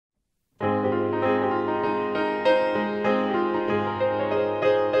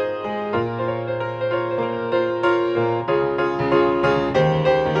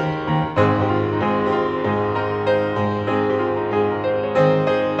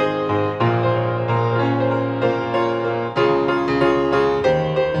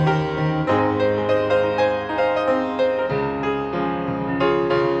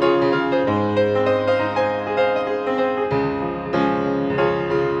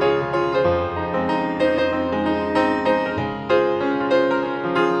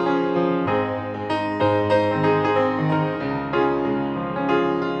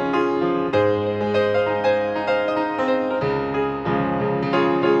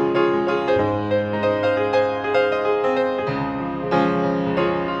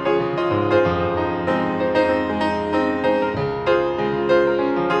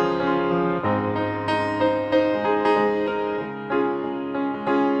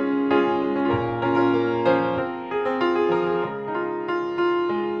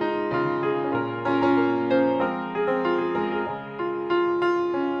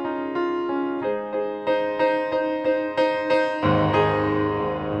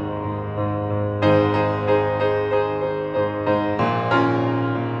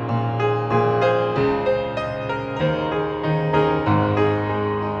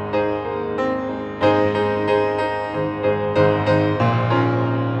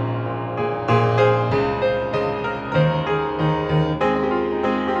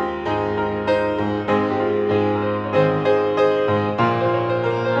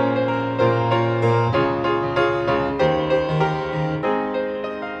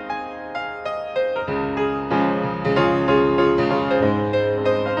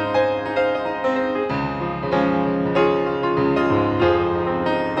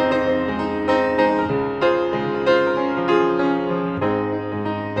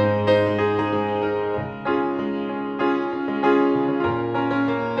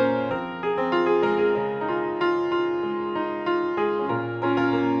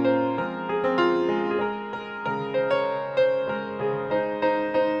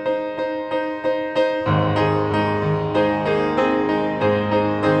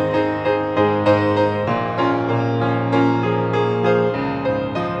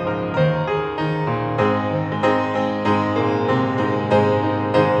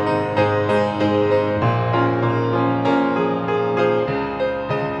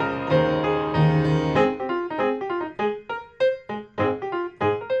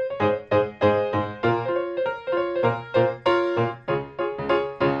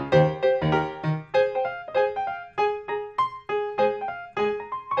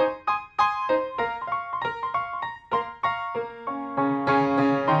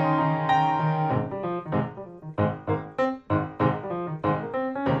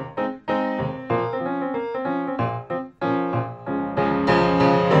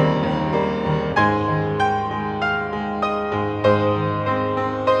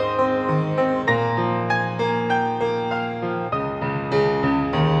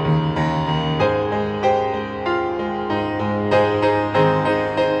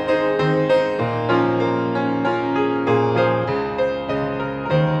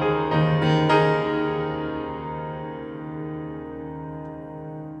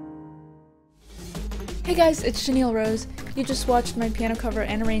Hey guys, it's Shanille Rose. You just watched my piano cover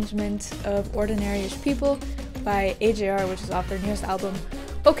and arrangement of Ordinaryish People by AJR, which is off their newest album,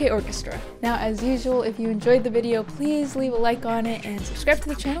 OK Orchestra. Now, as usual, if you enjoyed the video, please leave a like on it and subscribe to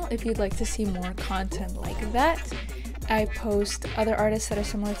the channel if you'd like to see more content like that. I post other artists that are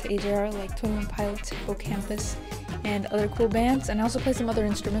similar to AJR, like 21 Pilots, Hippo Campus, and other cool bands, and I also play some other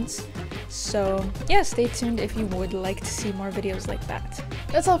instruments. So yeah, stay tuned if you would like to see more videos like that.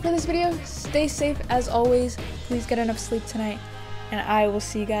 That's all for this video. Stay safe as always. Please get enough sleep tonight, and I will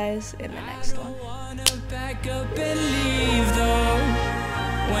see you guys in the next one.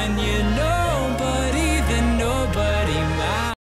 When you know